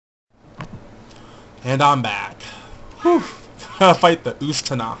And I'm back. Whew. Gotta fight the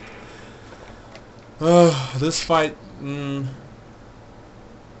Ustanak. This fight...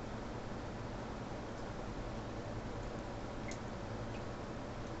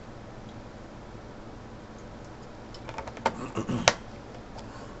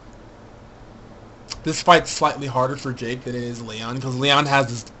 This fight's slightly harder for Jake than it is Leon, because Leon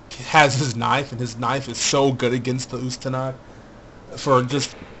has his knife, and his knife is so good against the Ustanak for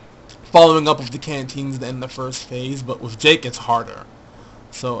just following up with the canteens in the first phase, but with Jake it's harder.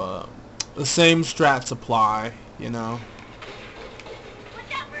 So, the same strats apply, you know.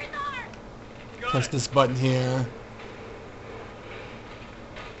 Press this button here.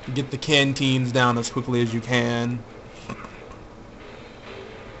 Get the canteens down as quickly as you can.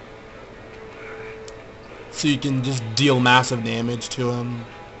 So you can just deal massive damage to him.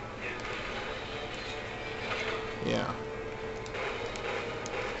 Yeah.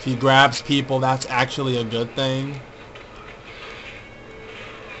 If he grabs people, that's actually a good thing.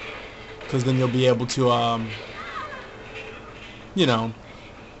 Because then you'll be able to, you know,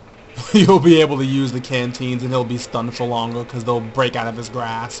 you'll be able to use the canteens and he'll be stunned for longer because they'll break out of his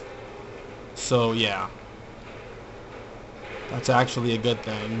grasp. So, yeah. That's actually a good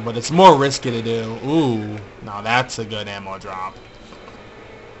thing, but it's more risky to do. Ooh, now that's a good ammo drop.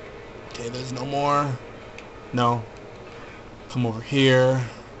 Okay, there's no more. No. Come over here.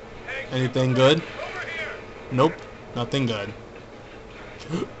 Anything good? Nope, nothing good.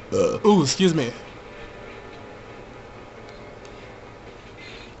 Ooh, excuse me.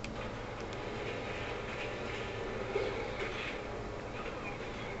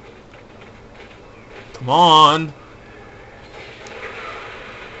 Come on.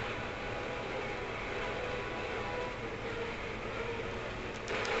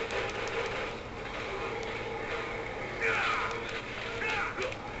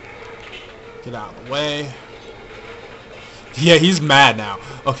 Get out of the way. Yeah, he's mad now.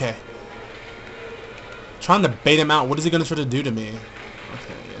 Okay. Trying to bait him out. What is he going to try to do to me?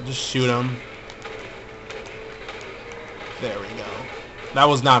 Okay, yeah, just shoot him. There we go. That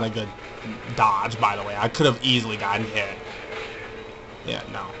was not a good dodge, by the way. I could have easily gotten hit. Yeah,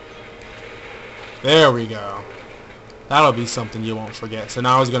 no. There we go. That'll be something you won't forget. So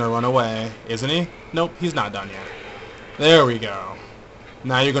now he's going to run away, isn't he? Nope, he's not done yet. There we go.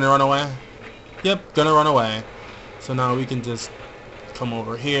 Now you're going to run away? Yep, gonna run away. So now we can just come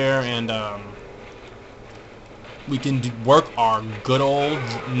over here and we can work our good old...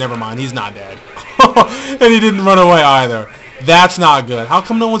 Never mind, he's not dead. And he didn't run away either. That's not good. How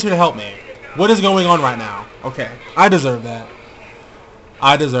come no one's here to help me? What is going on right now? Okay, I deserve that.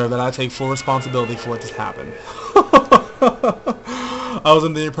 I deserve that. I take full responsibility for what just happened. I was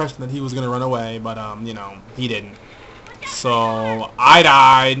under the impression that he was gonna run away, but you know, he didn't. So I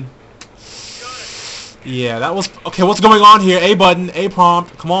died. Yeah, that was... Okay, what's going on here? A button, A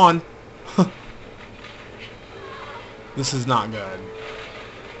prompt, come on. This is not good.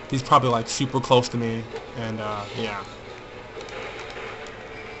 He's probably like super close to me, and yeah.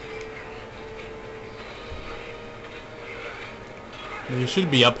 He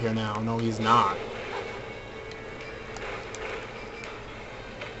should be up here now. No, he's not.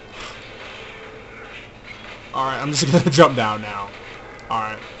 Alright, I'm just gonna jump down now.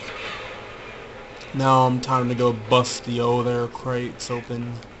 Alright. Now I'm time to go bust the other crates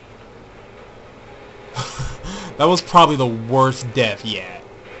open. That was probably the worst death yet.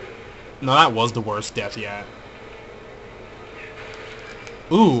 No, that was the worst death yet.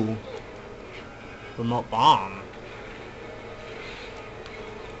 Ooh. Remote bomb.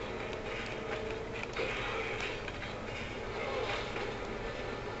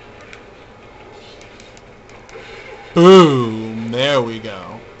 Boom. There we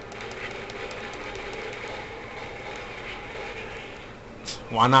go.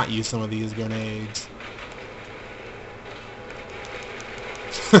 Why not use some of these grenades?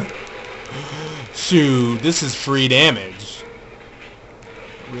 Shoot, this is free damage.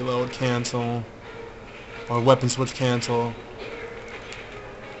 Reload cancel. Or weapon switch cancel.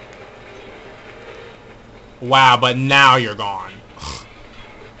 Wow, but now you're gone.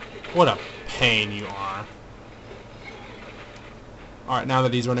 What a pain you are. Alright, now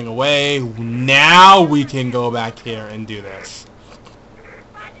that he's running away, now we can go back here and do this.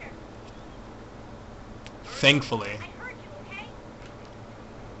 Thankfully.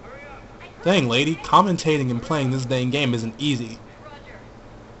 Dang, lady, commentating and playing this dang game isn't easy.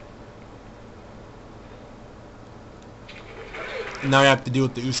 Now you have to deal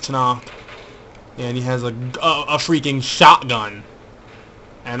with the Ustanak. And he has a freaking shotgun.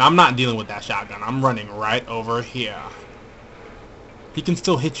 And I'm not dealing with that shotgun. I'm running right over here. He can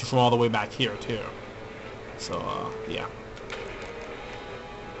still hit you from all the way back here, too. So, yeah.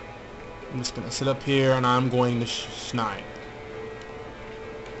 I'm just gonna sit up here and I'm going to snipe.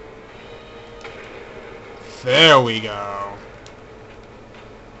 There we go.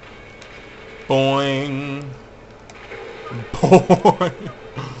 Boing. Boing.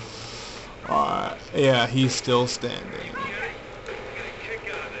 Alright, yeah, he's still standing.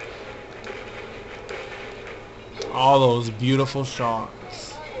 All those beautiful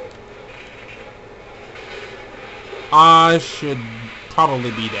shots. I should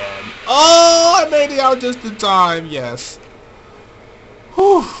probably be dead. Oh, I made it out just in time. Yes.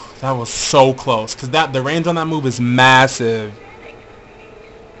 Whew, that was so close. Because the range on that move is massive.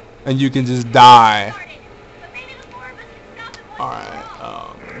 And you can just die. Alright,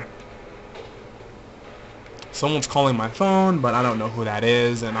 someone's calling my phone, but I don't know who that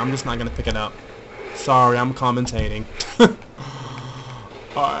is, and I'm just not gonna pick it up. Sorry, I'm commentating.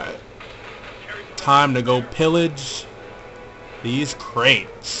 Alright. Time to go pillage these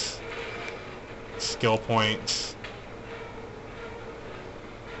crates. Skill points.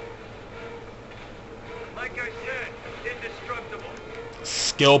 Like I said, indestructible.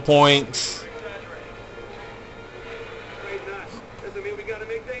 Skill points. Doesn't mean we gotta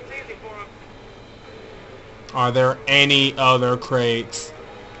make things easy for him. Are there any other crates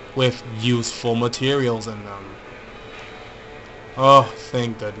with useful materials in them? Oh,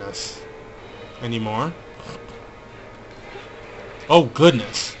 thank goodness. Any more? Oh,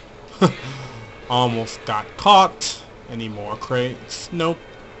 goodness. Almost got caught. Any more crates? Nope.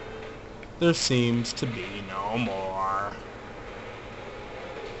 There seems to be no more.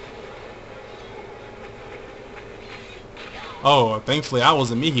 Oh, thankfully that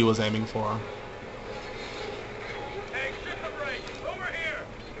wasn't me he was aiming for. Hey, ship the brakes! Over here!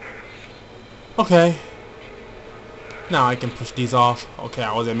 Okay. Now I can push these off. Okay,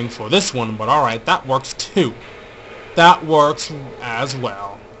 I was aiming for this one, but alright, that works too. That works as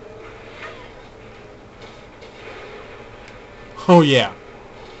well. Oh yeah.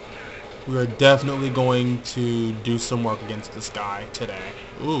 We are definitely going to do some work against this guy today.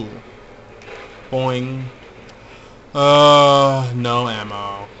 Ooh. Boing. No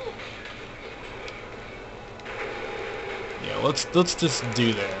ammo. Yeah, let's just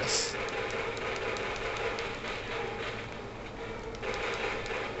do this.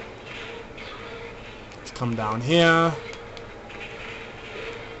 Let's come down here.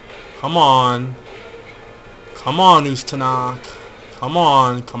 Come on. Come on, Ustanak. Come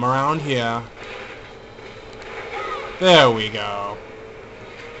on, come around here. There we go.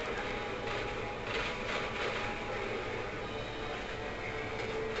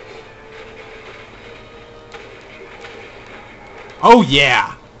 Oh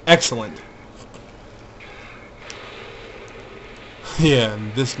yeah! Excellent. Yeah,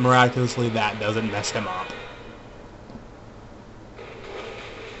 and this miraculously that doesn't mess him up.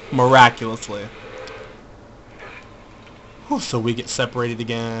 Miraculously. Whew, so we get separated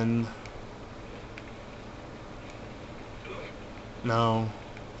again. No.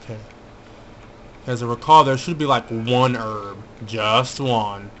 Okay. As I recall, there should be like one herb. Just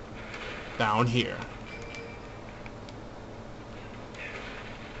one. Down here.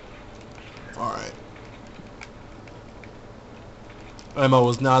 Alright. Ammo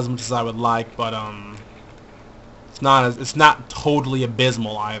was not as much as I would like, but it's not totally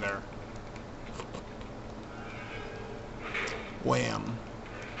abysmal either. Wham.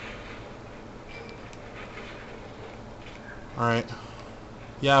 Alright.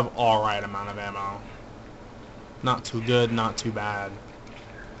 You have alright amount of ammo. Not too good, not too bad.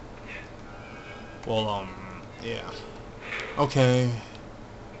 Well, yeah. Okay.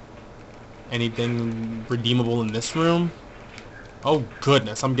 Anything redeemable in this room? Oh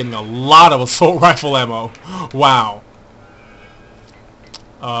goodness, I'm getting a lot of assault rifle ammo. Wow.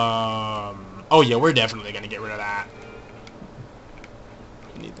 Oh yeah, we're definitely gonna get rid of that.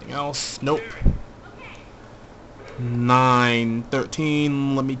 Anything else? Nope.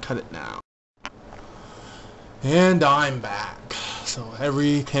 9:13. Let me cut it now. And I'm back. So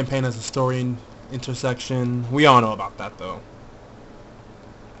every campaign has a story intersection. We all know about that though.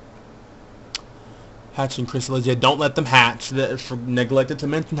 Hatching chrysalids. Yeah, don't let them hatch. Neglected to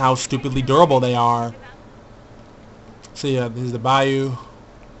mention how stupidly durable they are. So yeah, this is the bayou.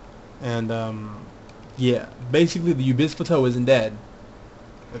 And yeah, basically the Ubistvo isn't dead.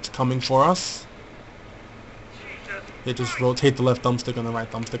 It's coming for us. You just rotate the left thumbstick and the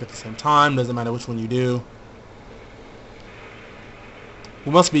right thumbstick at the same time. Doesn't matter which one you do.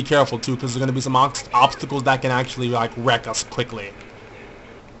 We must be careful too, because there's going to be some obstacles that can actually like wreck us quickly.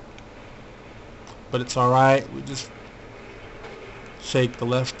 But it's alright. We just shake the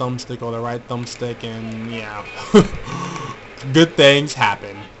left thumbstick or the right thumbstick, and yeah. Good things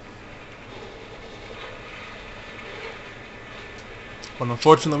happen. But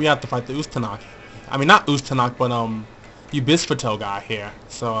unfortunately, we have to fight the Ustanak. I mean, not Ustanak, but Ubistvo guy here.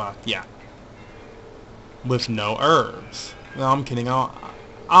 So yeah, with no herbs. No, I'm kidding.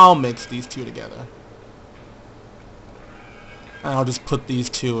 I'll mix these two together, and I'll just put these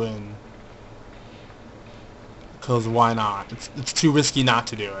two in. Cause why not? It's too risky not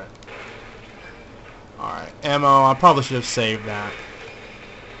to do it. Alright, ammo. I probably should have saved that.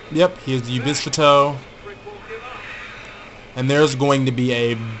 Yep, here's the Ubistvo. And there's going to be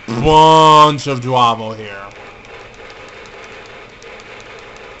a bunch of Juavo here.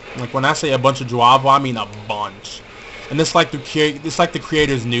 Like when I say a bunch of Juavo, I mean a bunch. And it's like the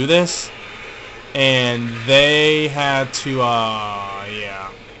creators knew this, and they had to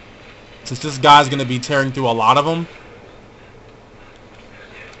yeah. Since this guy's gonna be tearing through a lot of them.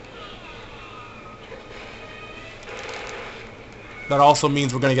 That also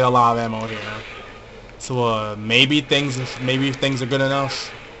means we're gonna get a lot of ammo here. So maybe if things are good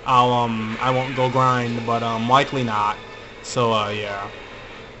enough, I won't go grind, but likely not. So yeah.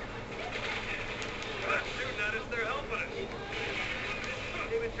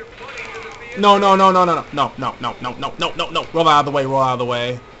 No. Roll out of the way, roll out of the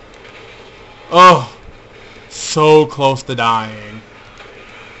way. Oh, so close to dying.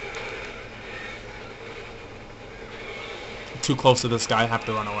 Too close to this guy, I have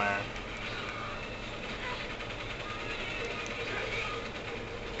to run away.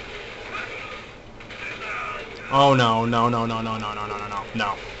 Oh no.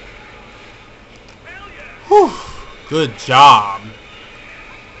 Whew, good job.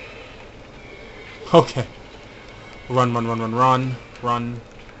 Okay. Run.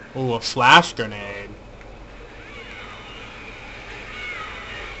 Ooh, a flash grenade.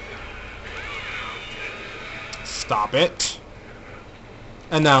 Stop it.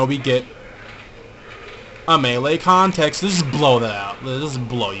 And now we get a melee context. Let's just blow that out. Let's just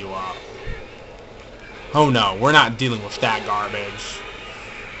blow you up. Oh no, we're not dealing with that garbage.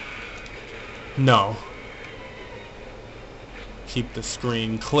 No. Keep the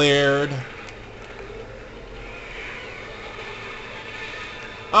screen cleared.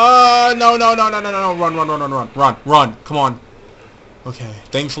 No. Run. Come on. Okay.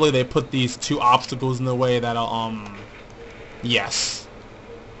 Thankfully, they put these two obstacles in the way that'll, yes.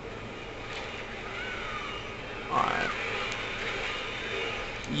 Alright.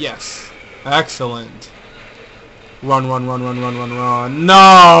 Yes. Excellent. Run.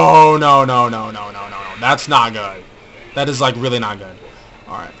 No. That's not good. That is, like, really not good.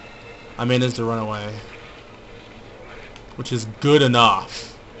 Alright. I managed to run away. Which is good enough.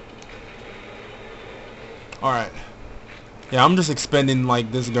 Alright. Yeah, I'm just expending,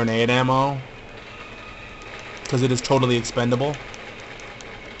 like, this grenade ammo. Because it is totally expendable.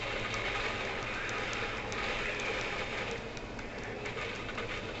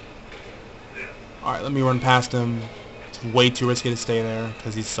 Alright, let me run past him. It's way too risky to stay there,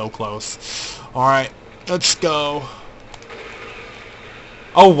 because he's so close. Alright, let's go.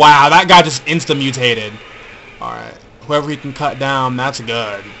 Oh, wow, that guy just insta-mutated. Alright, whoever he can cut down, that's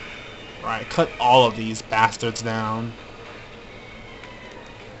good. Alright, cut all of these bastards down.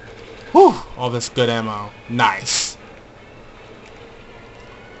 Whew! All this good ammo. Nice.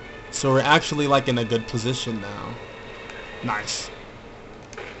 So we're actually, like, in a good position now. Nice.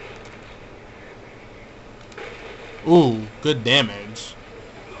 Ooh, good damage.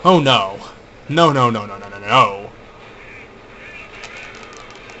 Oh no. No.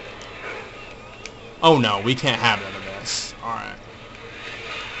 Oh no, we can't have none of this. Alright.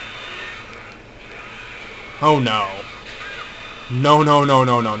 Oh no. No.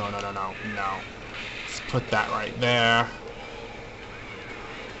 Let's put that right there.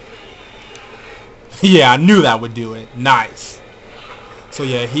 Yeah, I knew that would do it. Nice. So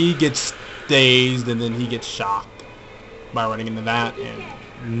yeah, he gets dazed and then he gets shocked by running into that. And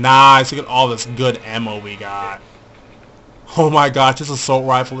nice. Look at all this good ammo we got. Oh my gosh, this assault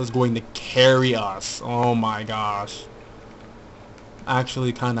rifle is going to carry us. Oh my gosh.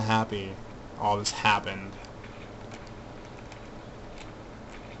 Actually kind of happy all this happened.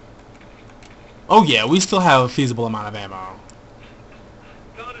 Oh yeah, we still have a feasible amount of ammo.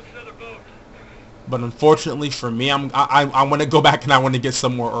 But unfortunately for me, I want to go back and I want to get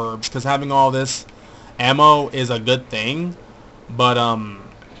some more herbs, because having all this ammo is a good thing, but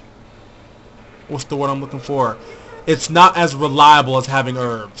what's the word I'm looking for? It's not as reliable as having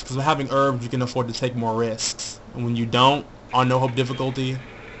herbs, because with having herbs you can afford to take more risks, and when you don't, on no hope difficulty,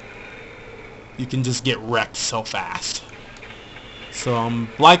 you can just get wrecked so fast. So I'm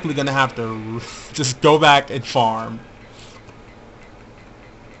likely gonna have to just go back and farm.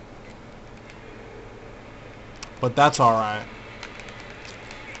 But that's alright.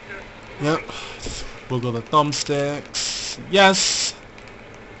 Yep. Wiggle the thumbsticks. Yes!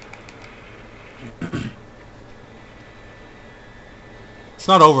 It's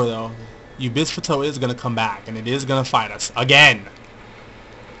not over though. Ubistvo is gonna come back and it is gonna fight us again.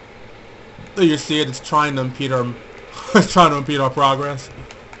 You see it, it's trying to impede our it's trying to impede our progress.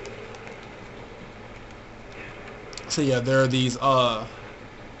 So yeah, there are these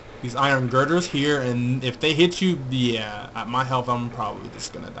iron girders here, and if they hit you, yeah, at my health I'm probably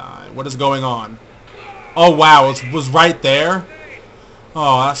just gonna die. What is going on? Oh wow, it was right there?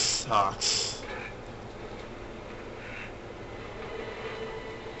 Oh, that sucks.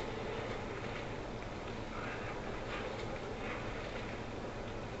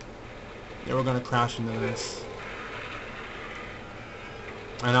 Yeah, we're gonna crash into this.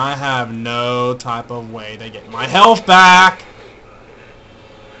 And I have no type of way to get my health back!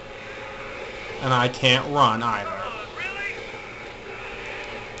 And I can't run either.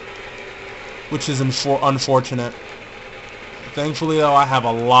 Which is unfortunate. Thankfully though, I have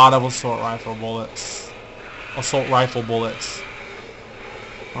a lot of assault rifle bullets.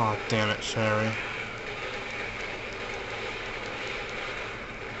 Oh, damn it, Sherry.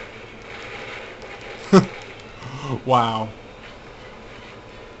 Wow.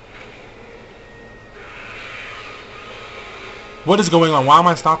 What is going on? Why am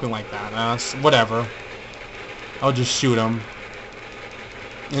I stopping like that? Whatever. I'll just shoot him.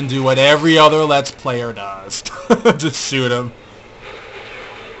 And do what every other Let's Player does. Just shoot him.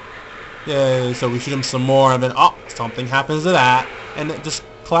 Yay, so we shoot him some more, and then, oh, something happens to that. And it just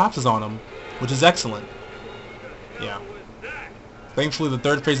collapses on him. Which is excellent. Yeah. Thankfully, the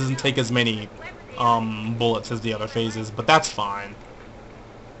third phase doesn't take as many bullets as the other phases, but that's fine.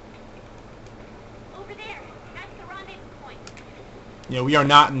 Yeah, we are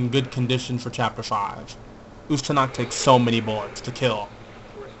not in good condition for Chapter 5. Ustanak takes so many bullets to kill.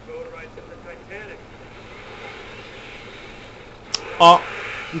 Oh,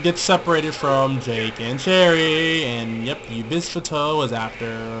 gets separated from Jake and Sherry, and yep, Ubistvo is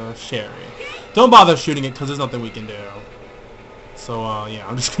after Sherry. Don't bother shooting it because there's nothing we can do. So, yeah,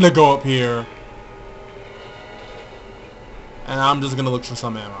 I'm just gonna go up here. And I'm just gonna look for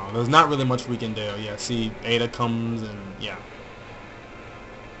some ammo. There's not really much we can do. Yeah, see, Ada comes and, yeah.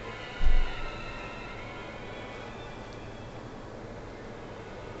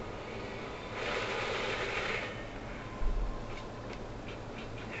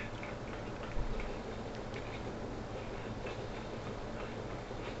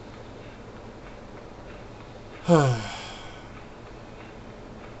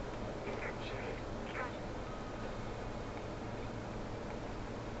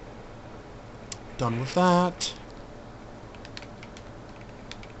 Done with that.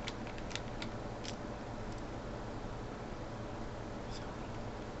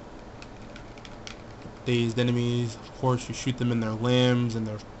 Dazed enemies, of course you shoot them in their limbs and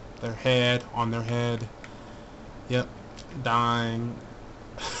their head, on their head. Yep, dying.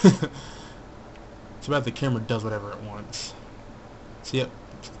 It's about the camera does whatever it wants. So yep,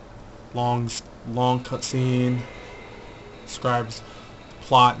 long cutscene. Describes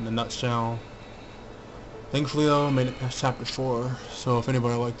plot in a nutshell. Thankfully though, I made it past chapter 4. So if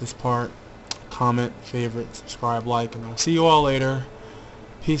anybody liked this part, comment, favorite, subscribe, like, and I'll see you all later.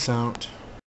 Peace out.